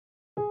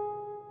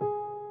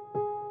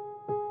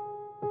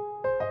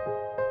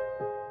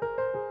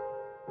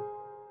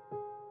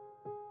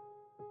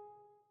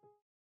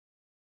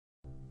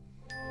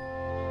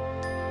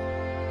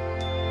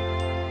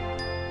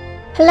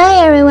Hello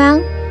everyone,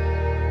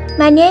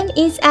 my name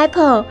is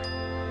Apple.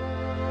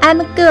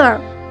 I'm a girl.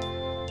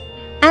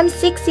 I'm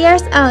 6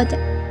 years old.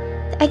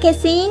 I can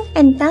sing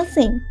and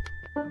dancing.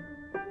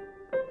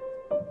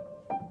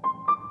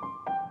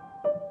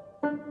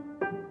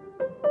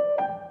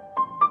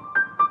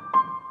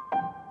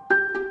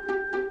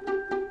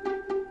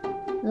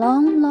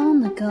 Long,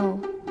 long ago,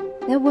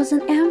 there was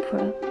an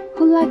emperor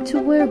who liked to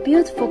wear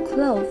beautiful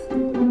clothes.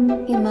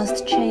 He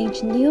must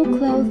change new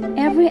clothes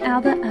every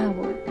other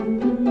hour.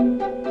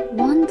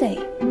 One day,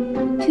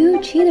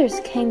 two cheaters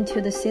came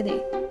to the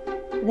city.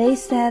 They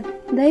said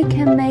they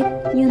can make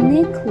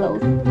unique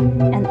clothes,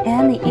 and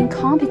any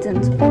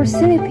incompetent or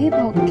silly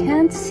people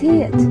can't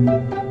see it.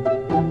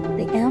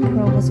 The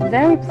emperor was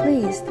very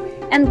pleased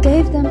and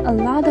gave them a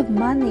lot of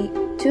money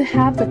to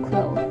have the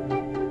clothes.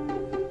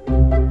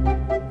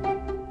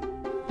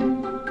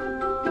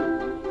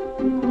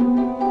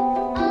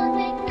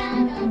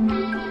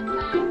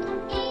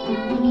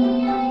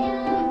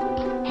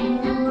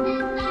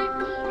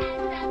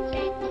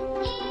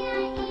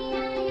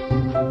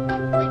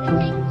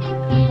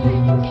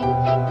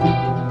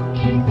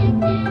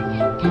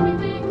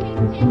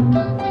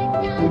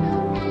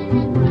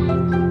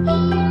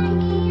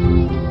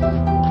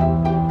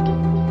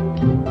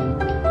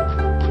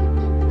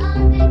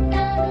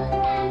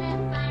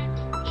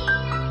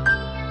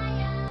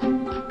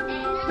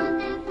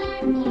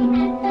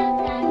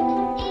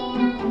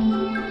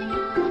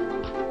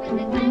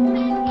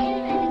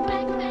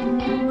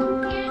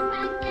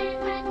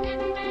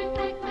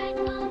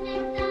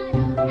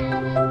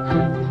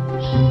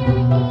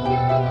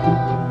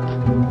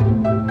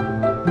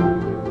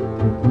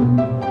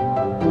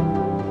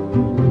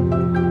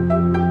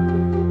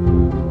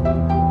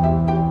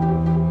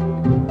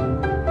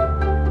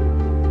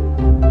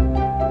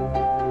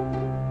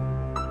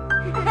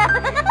 Ha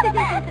ha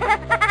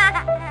ha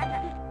ha!